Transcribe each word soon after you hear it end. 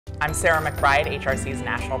I'm Sarah McBride, HRC's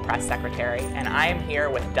National Press Secretary, and I am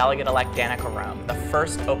here with Delegate-elect Danica Roem, the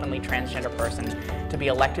first openly transgender person to be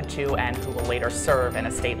elected to and who will later serve in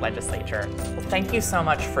a state legislature. Well, thank you so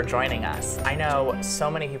much for joining us. I know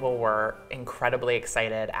so many people were incredibly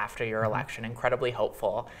excited after your election, incredibly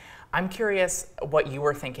hopeful. I'm curious what you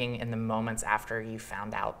were thinking in the moments after you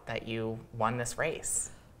found out that you won this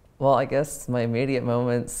race. Well, I guess my immediate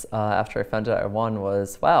moments after I found out I won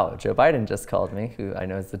was, wow, Joe Biden just called me, who I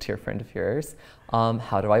know is a dear friend of yours.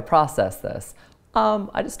 How do I process this?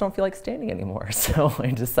 I just don't feel like standing anymore. So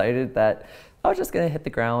I decided that I was just going to hit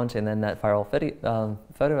the ground, and then that viral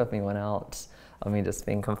photo of me went out. I mean, just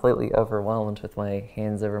being completely overwhelmed with my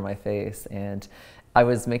hands over my face. And I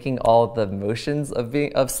was making all the motions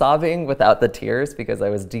of sobbing without the tears because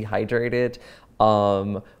I was dehydrated.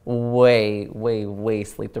 Way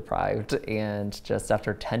sleep deprived, and just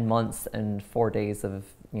after 10 months and 4 days of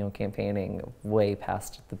campaigning, way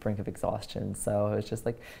past the brink of exhaustion. So it was just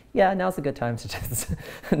like, yeah, now's a good time to just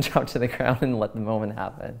drop to the ground and let the moment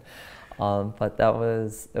happen. But it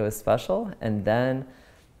was special. And then,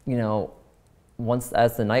 once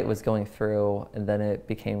as the night was going through, and then it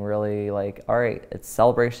became really like, all right, it's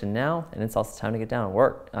celebration now, and it's also time to get down and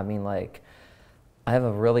work. I mean, like, I have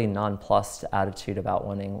a really nonplussed attitude about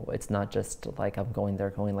winning. It's not just like I'm going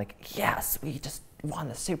there going like, yes, we just won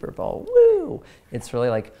the Super Bowl, woo! It's really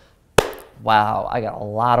like, wow, I got a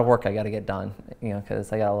lot of work I got to get done,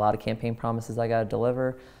 because I got a lot of campaign promises I got to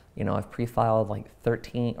deliver. I've pre-filed like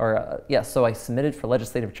 13, so I submitted for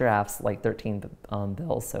legislative drafts like 13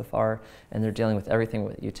 bills so far, and they're dealing with everything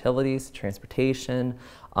with utilities, transportation,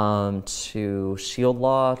 to shield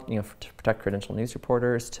law, to protect credentialed news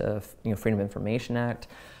reporters, to Freedom of Information Act.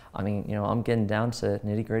 I mean, I'm getting down to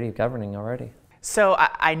nitty-gritty of governing already. So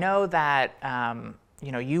I know that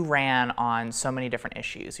you ran on so many different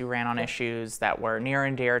issues. You ran on issues that were near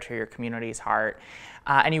and dear to your community's heart.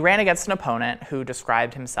 And you ran against an opponent who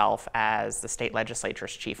described himself as the state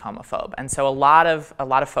legislature's chief homophobe. And so a lot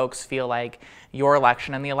of folks feel like your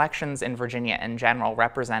election and the elections in Virginia in general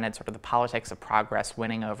represented sort of the politics of progress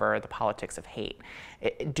winning over the politics of hate.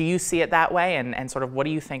 Do you see it that way? And sort of what do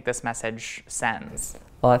you think this message sends?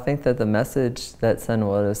 Well, I think that the message that sent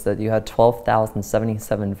was that you had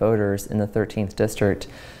 12,077 voters in the 13th district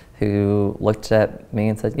who looked at me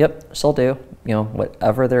and said, yep, she'll do,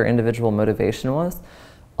 whatever their individual motivation was.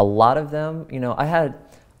 A lot of them, I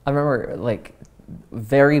remember like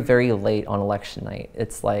very, very late on election night,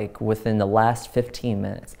 it's like within the last 15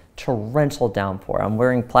 minutes, torrential downpour. I'm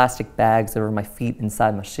wearing plastic bags over my feet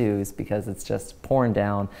inside my shoes because it's just pouring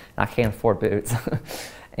down and I can't afford boots.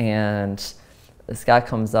 And this guy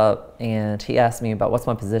comes up and he asked me about what's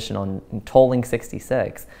my position on tolling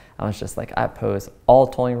 66. I was just like, I oppose all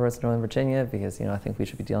tolling roads in Northern Virginia because, I think we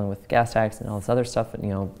should be dealing with gas tax and all this other stuff.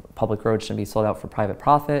 And, public roads shouldn't be sold out for private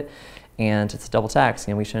profit, and it's a double tax.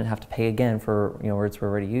 We shouldn't have to pay again for, roads we're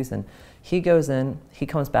already using. He goes in, he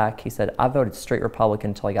comes back, he said, I voted straight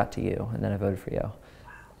Republican until I got to you, and then I voted for you.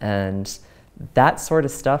 And that sort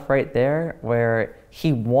of stuff right there, where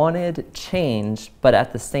he wanted change, but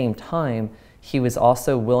at the same time, he was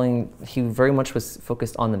also willing, he very much was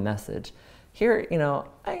focused on the message. Here,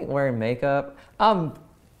 I ain't wearing makeup. I'm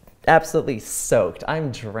absolutely soaked.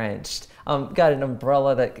 I'm drenched. Got an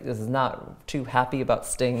umbrella that is not too happy about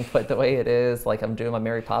staying put the way it is. Like I'm doing my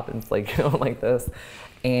Mary Poppins, like like this.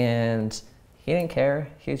 And he didn't care.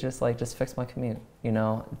 He was just like, just fix my commute.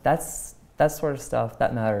 That sort of stuff,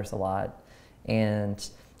 that matters a lot. And,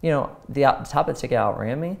 the top of the ticket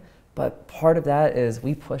outran me. But part of that is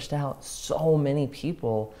we pushed out so many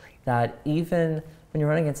people that even when you're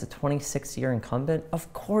running against a 26-year incumbent,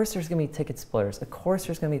 of course there's going to be ticket splitters. Of course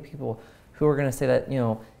there's going to be people who are going to say that,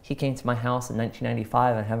 he came to my house in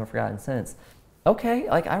 1995 and I haven't forgotten since. Okay,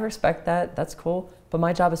 like I respect that. That's cool. But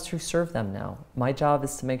my job is to serve them now. My job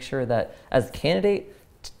is to make sure that as a candidate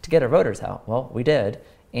to get our voters out. Well, we did.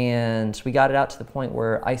 And we got it out to the point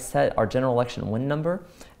where I set our general election win number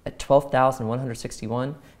at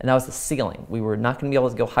 12,161, and that was the ceiling. We were not going to be able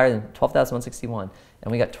to go higher than 12,161,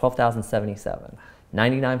 and we got 12,077,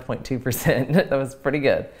 99.2%. That was pretty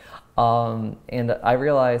good. And I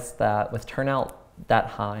realized that with turnout that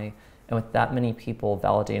high and with that many people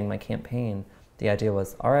validating my campaign, the idea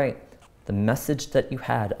was, all right, the message that you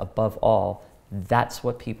had above all, that's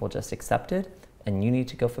what people just accepted, and you need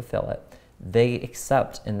to go fulfill it. They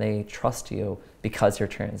accept and they trust you because you're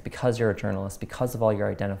trans, because you're a journalist, because of all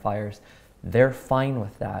your identifiers. They're fine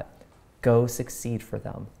with that. Go succeed for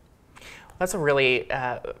them. That's a really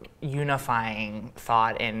unifying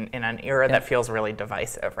thought in an era that feels really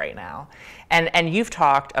divisive right now. And you've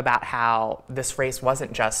talked about how this race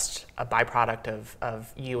wasn't just a byproduct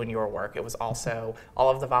of you and your work. It was also all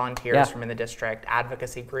of the volunteers from in the district,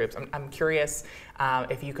 advocacy groups. I'm curious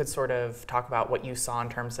if you could sort of talk about what you saw in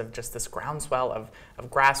terms of just this groundswell of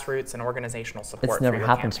grassroots and organizational support. It's never for your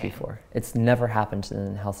happened campaign. before. It's never happened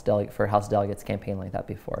in for a House Delegates campaign like that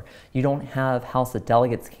before. You don't have House of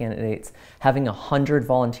Delegates candidates having 100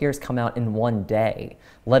 volunteers come out in one day,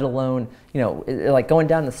 let alone, like going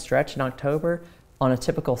down the stretch in October, on a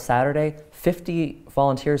typical Saturday, 50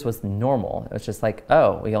 volunteers was normal. It was just like,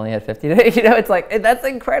 oh, we only had 50 today. It's like, that's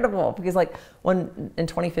incredible. Because like when in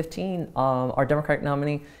 2015, our Democratic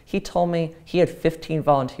nominee, he told me he had 15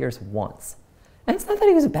 volunteers once. And it's not that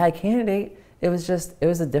he was a bad candidate. It was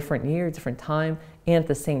a different year, different time. And at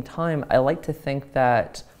the same time, I like to think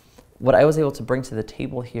that what I was able to bring to the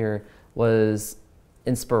table here was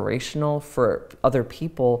inspirational for other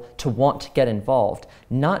people to want to get involved,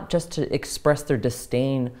 not just to express their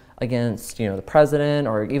disdain against the president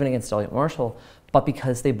or even against Delegate Marshall, but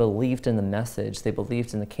because they believed in the message, they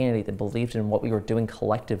believed in the candidate, they believed in what we were doing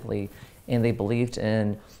collectively, and they believed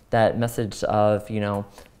in that message of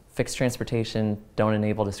fix transportation, don't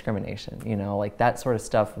enable discrimination, like that sort of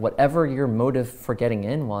stuff. Whatever your motive for getting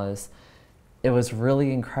in was, it was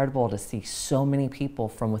really incredible to see so many people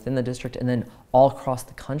from within the district and then all across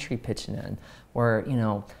the country pitching in. Where,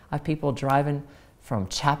 I have people driving from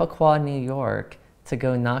Chappaqua, New York to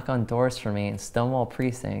go knock on doors for me in Stonewall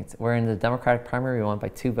Precinct. We're in the Democratic primary won by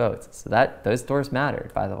 2 votes. So those doors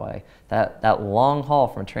mattered, by the way. That long haul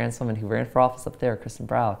from a trans woman who ran for office up there, Kristen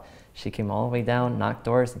Brow, she came all the way down, knocked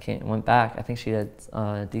doors, and went back. I think she had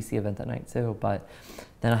a DC event that night too. But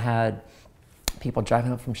then I had people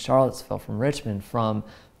driving up from Charlottesville, from Richmond, from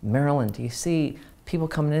Maryland, DC, people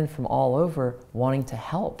coming in from all over wanting to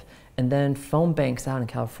help. And then phone banks out in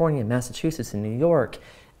California, Massachusetts, and New York,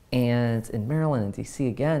 and in Maryland and DC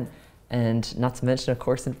again. And not to mention, of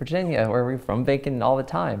course, in Virginia, where we're phone banking all the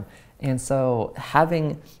time. And so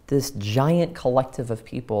having this giant collective of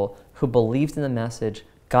people who believed in the message,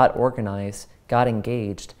 got organized, got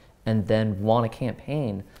engaged, and then won a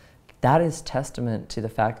campaign, that is testament to the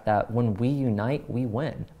fact that when we unite, we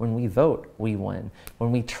win. When we vote, we win.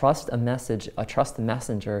 When we trust a message, trust the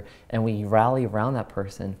messenger, and we rally around that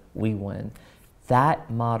person, we win. That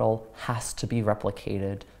model has to be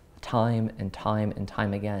replicated time and time and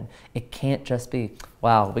time again. It can't just be,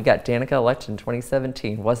 wow, we got Danica elected in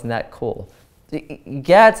 2017. Wasn't that cool?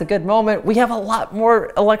 Yeah, it's a good moment. We have a lot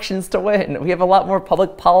more elections to win. We have a lot more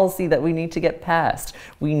public policy that we need to get passed.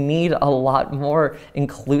 We need a lot more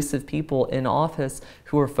inclusive people in office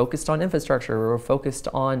who are focused on infrastructure, who are focused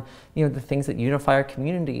on the things that unify our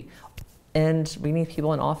community. And we need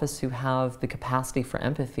people in office who have the capacity for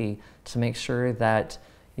empathy to make sure that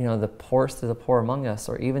the poorest of the poor among us,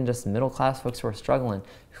 or even just middle-class folks who are struggling,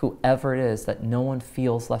 whoever it is, that no one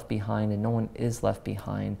feels left behind and no one is left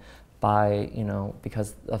behind by,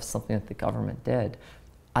 because of something that the government did.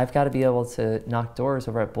 I've got to be able to knock doors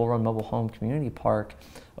over at Bull Run Mobile Home Community Park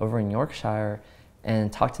over in Yorkshire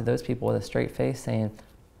and talk to those people with a straight face saying,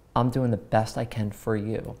 I'm doing the best I can for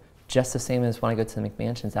you. Just the same as when I go to the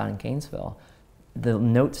McMansions out in Gainesville. The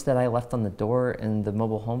notes that I left on the door in the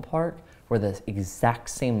mobile home park were the exact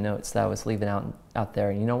same notes that I was leaving out there.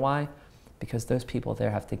 And you know why? Because those people there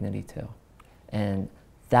have dignity too. And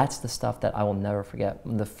that's the stuff that I will never forget.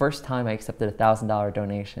 The first time I accepted a $1,000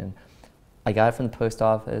 donation, I got it from the post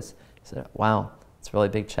office. I said, wow, it's a really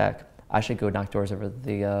big check. I should go knock doors over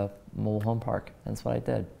the mobile home park. And that's what I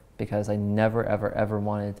did, because I never, ever, ever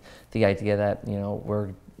wanted the idea that,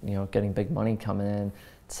 we're, getting big money coming in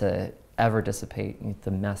to ever dissipate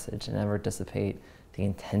the message and ever dissipate the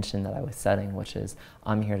intention that I was setting, which is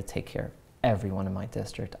I'm here to take care of everyone in my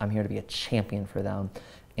district. I'm here to be a champion for them.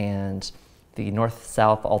 And the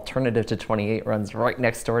north-south alternative to 28 runs right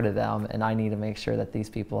next door to them, and I need to make sure that these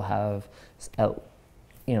people have,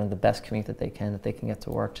 the best commute that they can get to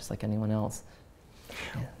work just like anyone else.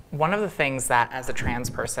 Yeah. One of the things that, as a trans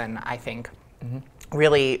person, I think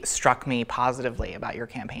really struck me positively about your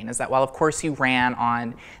campaign is that while, of course, you ran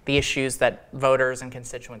on the issues that voters and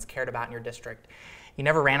constituents cared about in your district, you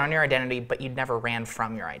never ran on your identity, but you never ran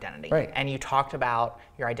from your identity. Right. And you talked about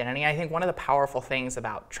your identity. I think one of the powerful things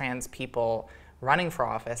about trans people running for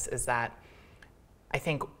office is that I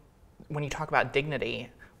think when you talk about dignity,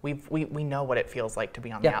 we know what it feels like to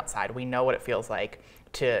be on the outside. We know what it feels like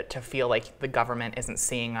to feel like the government isn't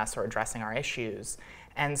seeing us or addressing our issues.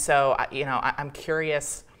 And so, I'm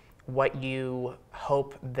curious what you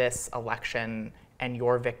hope this election and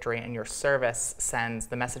your victory and your service sends,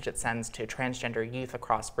 the message it sends to transgender youth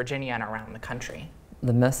across Virginia and around the country?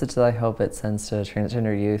 The message that I hope it sends to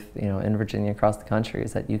transgender youth, in Virginia, across the country,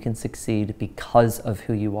 is that you can succeed because of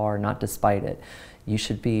who you are, not despite it. You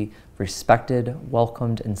should be respected,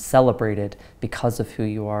 welcomed, and celebrated because of who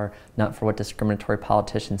you are, not for what discriminatory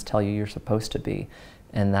politicians tell you you're supposed to be.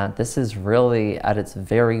 And that this is really, at its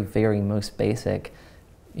very, very most basic,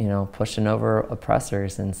 pushing over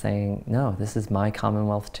oppressors and saying, no, this is my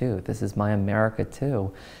Commonwealth too. This is my America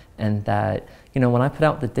too. And that, when I put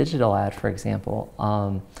out the digital ad, for example,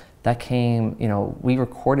 that came, we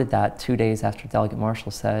recorded that 2 days after Delegate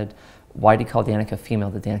Marshall said, why do you call Danica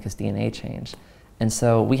female? Did Danica's DNA change? And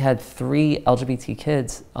so we had 3 LGBT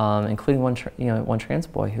kids, including one trans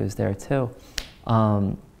boy who was there too.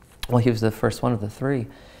 Well, he was the first one of the 3.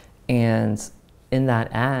 And in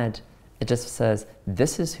that ad, it just says,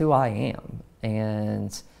 this is who I am.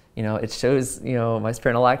 And it shows, my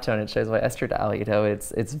spirit lactone, it shows my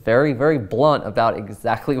estradiol, it's very, very blunt about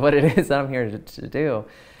exactly what it is that I'm here to do.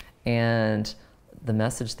 And the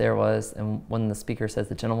message there was, and when the speaker says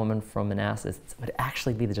the gentlewoman from Manassas, it would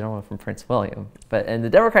actually be the gentlewoman from Prince William. And the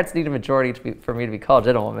Democrats need a majority for me to be called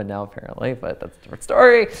gentlewoman now, apparently, but that's a different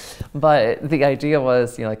story. But the idea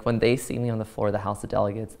was, when they see me on the floor of the House of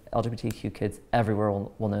Delegates, LGBTQ kids everywhere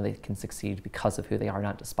will know they can succeed because of who they are,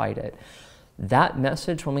 not despite it. That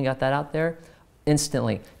message, when we got that out there,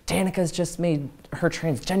 instantly, Danica's just made her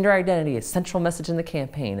transgender identity a central message in the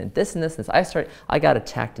campaign, and this and this and this. I got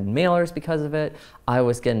attacked in mailers because of it. I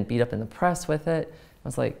was getting beat up in the press with it. I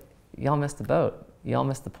was like, y'all missed the boat. Y'all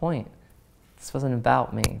missed the point. This wasn't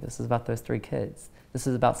about me. This is about those 3 kids. This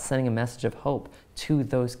is about sending a message of hope to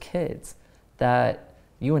those kids that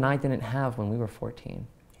you and I didn't have when we were 14.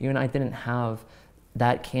 You and I didn't have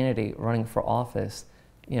that candidate running for office,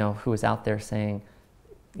 who was out there saying,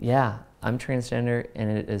 yeah, I'm transgender, and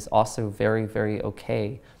it is also very, very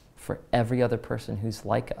okay for every other person who's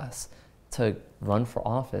like us to run for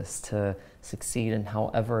office, to succeed in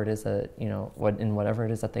however it is that, in whatever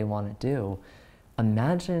it is that they want to do.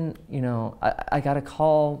 Imagine, I got a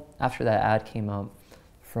call after that ad came up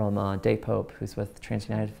from Day Pope, who's with Trans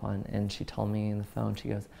United Fund, and she told me on the phone, she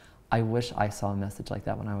goes, I wish I saw a message like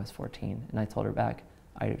that when I was 14. And I told her back,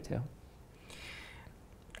 I do too.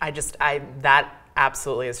 That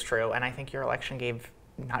absolutely is true, and I think your election gave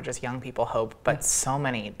not just young people hope, but so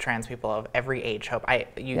many trans people of every age hope.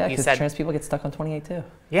 You said trans people get stuck on 28 too.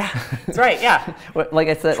 Yeah, that's right. Yeah, like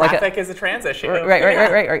I said, traffic is a trans issue.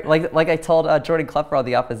 Right. Like I told Jordan Klepper of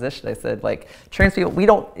the opposition, I said, trans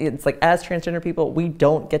people, it's like, as transgender people, we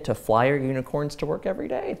don't get to fly our unicorns to work every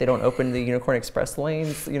day. They don't open the Unicorn Express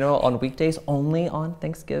lanes, on weekdays, only on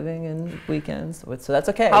Thanksgiving and weekends. So that's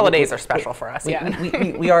okay. Holidays are special for us.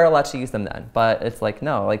 We are allowed to use them then, but it's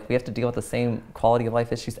no, we have to deal with the same quality of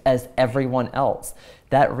life issues as everyone else.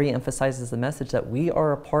 That re-emphasizes the message that we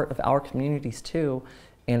are a part of our communities too,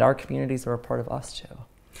 and our communities are a part of us too.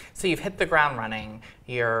 So you've hit the ground running.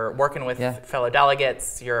 You're working with fellow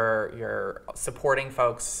delegates. You're supporting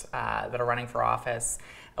folks that are running for office.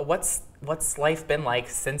 What's life been like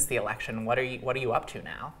since the election? What are you up to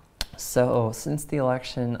now? So since the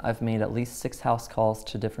election, I've made at least 6 house calls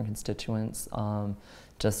to different constituents. I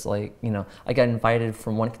got invited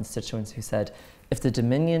from one constituent who said, if the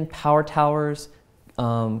Dominion power towers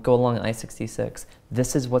go along I-66,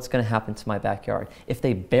 this is what's going to happen to my backyard. If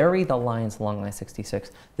they bury the lines along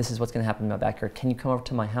I-66, this is what's going to happen to my backyard. Can you come over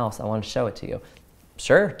to my house? I want to show it to you.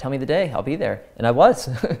 Sure, tell me the day, I'll be there. And I was,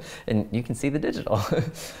 and you can see the digital.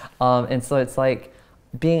 And so it's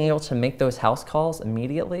being able to make those house calls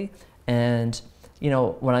immediately. And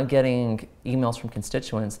when I'm getting emails from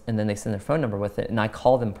constituents and then they send their phone number with it, and I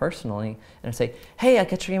call them personally and I say, hey, I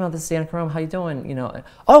get your email, this is Danica Roem, how you doing?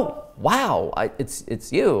 Oh, wow,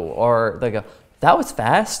 it's you. Or they go, that was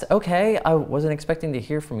fast, okay, I wasn't expecting to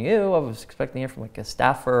hear from you. I was expecting to hear from a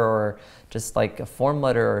staffer or just a form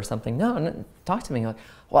letter or something. No, talk to me.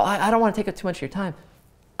 Well, I don't want to take up too much of your time.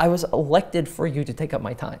 I was elected for you to take up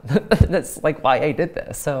my time. That's why I did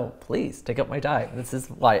this. So please take up my time. This is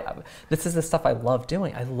the stuff I love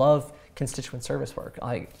doing. I love constituent service work.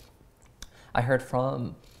 I heard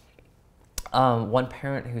from one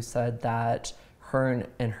parent who said that her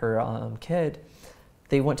and her kid,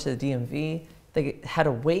 they went to the DMV. They had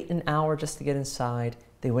to wait an hour just to get inside.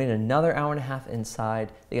 They waited another hour and a half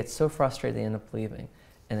inside. They get so frustrated they end up leaving.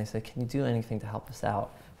 And they said, can you do anything to help us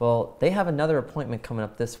out? Well, they have another appointment coming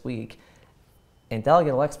up this week, and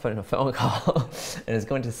Delegate-elect's put in a phone call and is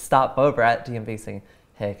going to stop over at DMV saying,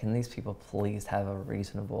 hey, can these people please have a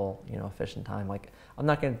reasonable, efficient time? I'm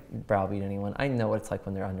not going to browbeat anyone. I know what it's like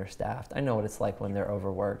when they're understaffed. I know what it's like when they're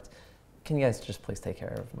overworked. can you guys just please take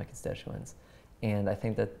care of my constituents? And I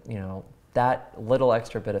think that, that little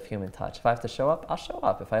extra bit of human touch. If I have to show up, I'll show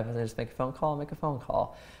up. If I have to just make a phone call, I'll make a phone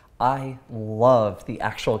call. I love the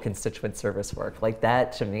actual constituent service work. Like,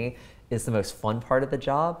 that to me is the most fun part of the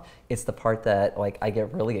job. It's the part that, like, I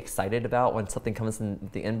get really excited about when something comes in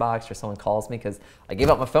the inbox or someone calls me, because I gave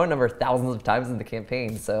out my phone number thousands of times in the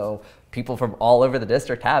campaign, so people from all over the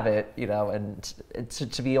district have it, and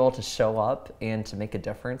to be able to show up and to make a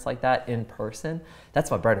difference like that in person,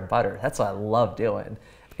 that's my bread and butter. That's what I love doing.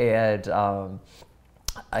 And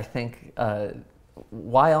I think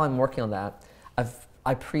while I'm working on that,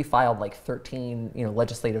 I pre-filed like 13,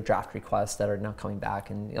 legislative draft requests that are now coming back,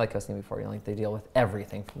 and like I was saying before, like they deal with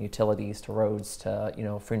everything from utilities to roads to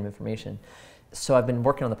freedom of information. So I've been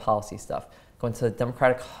working on the policy stuff, going to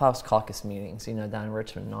Democratic House caucus meetings, down in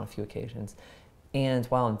Richmond on a few occasions. And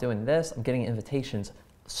while I'm doing this, I'm getting invitations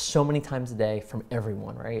so many times a day from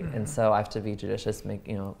everyone, right? Mm-hmm. And so I have to be judicious,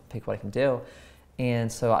 pick what I can do.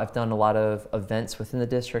 And so I've done a lot of events within the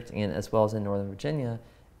district and as well as in Northern Virginia.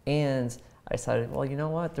 And I decided, well, you know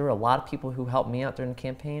what? There were a lot of people who helped me out during the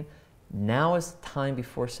campaign. Now is the time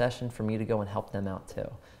before session for me to go and help them out too.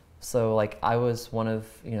 So like I was one of,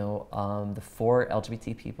 the 4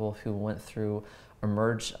 LGBT people who went through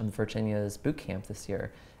Emerge Virginia's boot camp this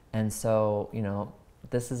year. And so,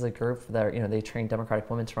 this is a group that, they train Democratic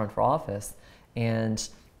women to run for office. And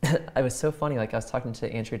it was so funny, like I was talking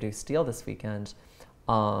to Andrea Dew Steele this weekend,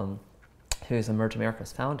 who's Emerge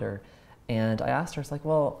America's founder. And I asked her, I was like,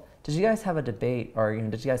 well, did you guys have a debate, or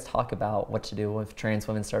did you guys talk about what to do if trans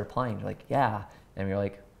women start applying? You're like, yeah. And you're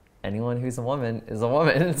like, anyone who's a woman is a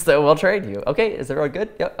woman, so we'll trade you. Okay, is everyone good?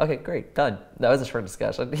 Yep. Okay, great, done. That was a short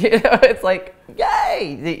discussion. It's like,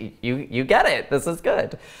 yay, you get it. This is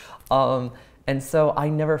good. And so I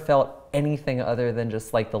never felt anything other than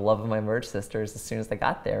just like the love of my Emerge sisters as soon as I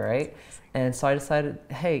got there, right? And so I decided,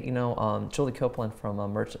 hey, Julie Copeland from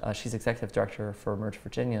Emerge, she's executive director for Emerge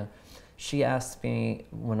Virginia. She asked me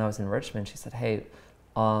when I was in Richmond, she said, hey,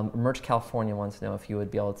 Emerge California wants to know if you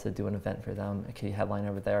would be able to do an event for them. Could you headline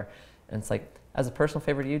over there? And it's like, as a personal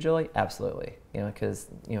favor to you, Julie, absolutely. Because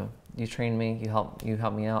you trained me, you helped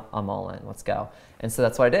me out. I'm all in. Let's go. And so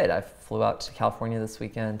that's what I did. I flew out to California this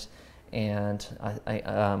weekend, and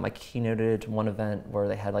I keynoted one event where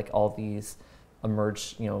they had like all these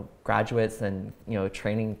Emerge graduates and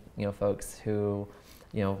training folks who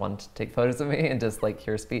wanted to take photos of me and just like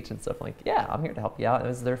hear a speech and stuff. I'm like, yeah, I'm here to help you out. It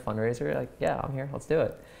was their fundraiser. Like, yeah, I'm here. Let's do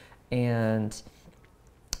it. And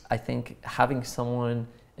I think having someone,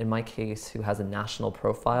 in my case, who has a national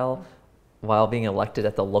profile while being elected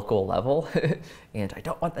at the local level, and I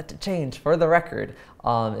don't want that to change, for the record,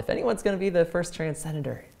 if anyone's going to be the first trans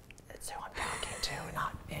senator, it's who I'm talking to,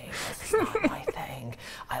 not me. This is not my thing.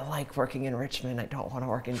 I like working in Richmond. I don't want to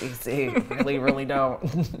work in DC. Really, really don't.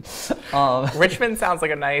 Richmond sounds like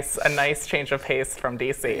a nice change of pace from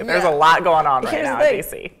DC. There's a lot going on right now in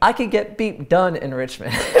DC. I could get beat done in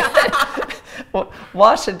Richmond.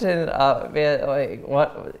 Washington, man, like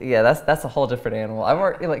what? Yeah, that's a whole different animal. I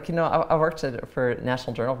worked, I worked for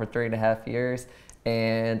National Journal for 3.5 years.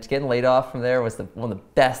 And getting laid off from there was one of the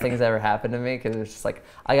best things that ever happened to me, because it was just like,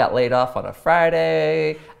 I got laid off on a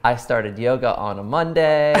Friday, I started yoga on a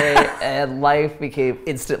Monday, and life became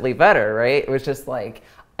instantly better, right? It was just like,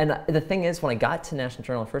 and the thing is, when I got to National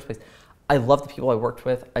Journal in the first place, I loved the people I worked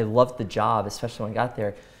with, I loved the job, especially when I got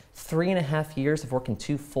there. 3.5 years of working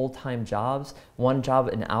 2 full-time jobs, one job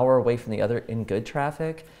an hour away from the other in good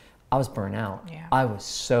traffic, I was burnt out. Yeah. I was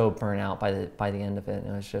so burnt out by the end of it,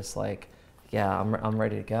 and it was just like, yeah, I'm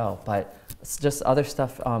ready to go. But it's just other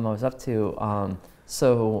stuff I was up to.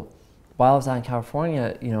 So while I was out in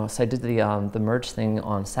California, so I did the merge thing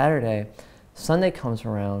on Saturday. Sunday comes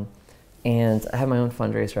around, and I have my own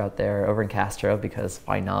fundraiser out there over in Castro, because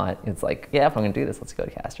why not? It's like, yeah, if I'm gonna do this, let's go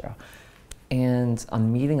to Castro. And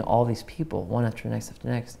I'm meeting all these people, one after the next after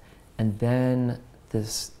the next. And then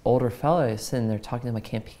this older fellow is sitting there talking to my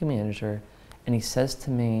campaign manager, and he says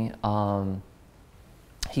to me,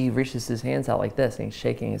 he reaches his hands out like this, and he's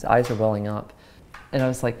shaking, his eyes are welling up. And I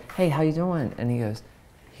was like, hey, how you doing? And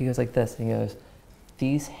he goes like this, and he goes,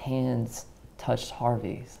 these hands touched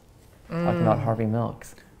Harvey's. Talking about Harvey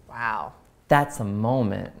Milk's. Wow. That's a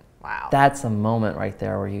moment. Wow. That's a moment right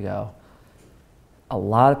there where you go, a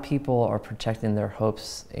lot of people are protecting their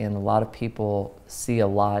hopes, and a lot of people see a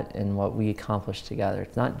lot in what we accomplished together.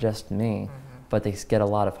 It's not just me, but they get a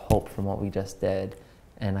lot of hope from what we just did,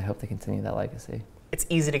 and I hope to continue that legacy. It's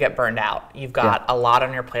easy to get burned out. You've got a lot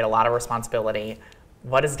on your plate, a lot of responsibility.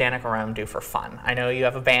 what does Danica Roem do for fun? I know you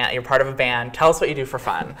have a band, you're part of a band. Tell us what you do for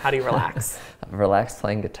fun. How do you relax? Relax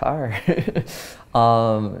playing guitar.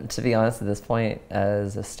 To be honest, at this point,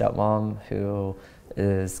 as a stepmom who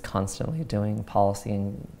is constantly doing policy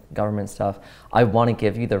and government stuff, I want to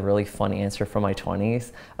give you the really fun answer from my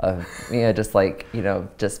 20s of, just like,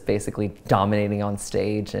 just basically dominating on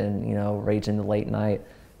stage and, raging the late night.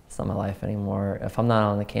 It's not my life anymore. If I'm not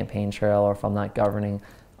on the campaign trail or if I'm not governing,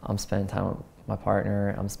 I'm spending time with my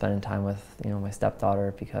partner, I'm spending time with, my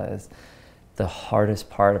stepdaughter, because the hardest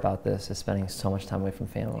part about this is spending so much time away from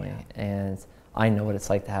family. And I know what it's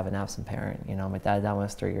like to have an absent parent. My dad died when I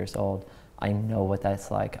was 3 years old. I know what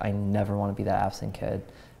that's like. I never want to be that absent kid.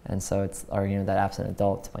 And so that absent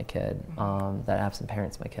adult to my kid, that absent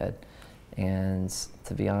parent to my kid. And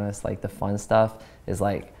to be honest, like the fun stuff is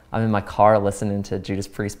like, I'm in my car listening to Judas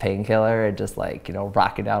Priest Painkiller and just like,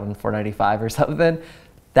 rocking out on 495 or something.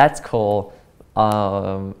 That's cool.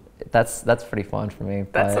 That's pretty fun for me.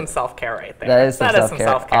 That's some self-care right there. That is some self-care.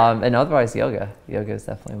 Self-care. And otherwise, yoga. Yoga is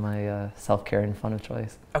definitely my self-care and fun of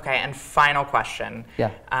choice. Okay, and final question.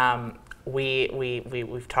 Yeah.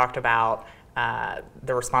 We've talked about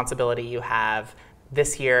the responsibility you have.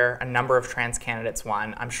 This year, a number of trans candidates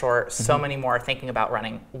won. I'm sure so many more are thinking about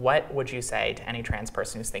running. What would you say to any trans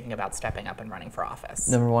person who's thinking about stepping up and running for office?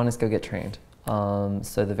 Number one is go get trained.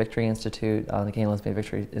 So the Victory Institute, the Gay and Lesbian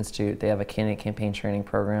Victory Institute, they have a candidate campaign training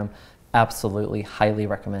program. Absolutely, highly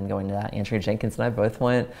recommend going to that. Andrea Jenkins and I both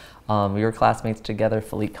went. We were classmates together.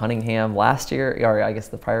 Philippe Cunningham last year, or I guess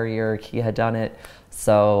the prior year, he had done it.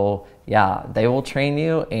 So yeah, they will train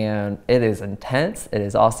you, and it is intense. It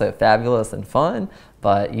is also fabulous and fun,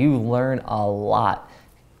 but you learn a lot.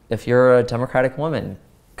 If you're a Democratic woman,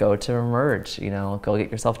 go to Emerge, go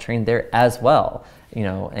get yourself trained there as well,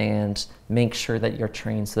 and make sure that you're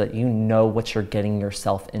trained so that you know what you're getting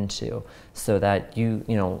yourself into, so that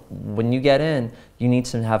when you get in, you need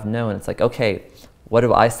to have known, it's like, okay, what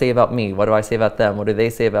do I say about me? What do I say about them? What do they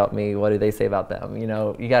say about me? What do they say about them?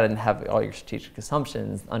 You got to have all your strategic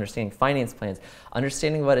assumptions, understanding finance plans,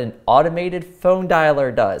 understanding what an automated phone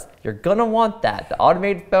dialer does. You're going to want that, the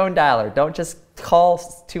automated phone dialer. Don't just call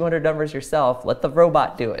 200 numbers yourself. Let the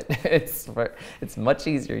robot do it. It's much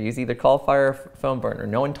easier. Use either call, fire, or phone burner.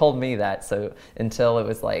 No one told me that. So until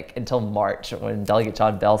March, when Delegate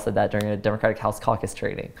John Bell said that during a Democratic House caucus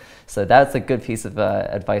training. So that's a good piece of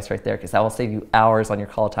advice right there, because that will save you hours on your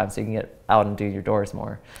call time, so you can get out and do your doors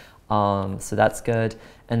more. So that's good.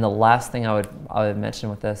 And the last thing I would mention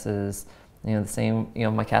with this is, the same,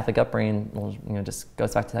 my Catholic upbringing, just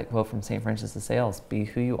goes back to that quote from St. Francis de Sales: be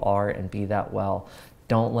who you are and be that well.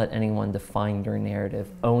 Don't let anyone define your narrative.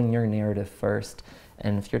 Own your narrative first.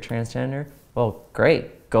 And if you're transgender, well,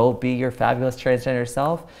 great. Go be your fabulous transgender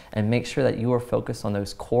self, and make sure that you are focused on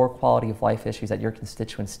those core quality of life issues that your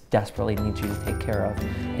constituents desperately need you to take care of.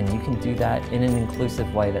 And you can do that in an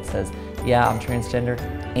inclusive way that says, yeah, I'm transgender,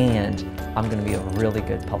 and I'm going to be a really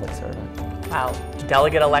good public servant. Wow.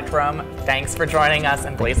 Delegate-elect Roem, thanks for joining us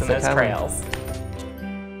and blazing those trails.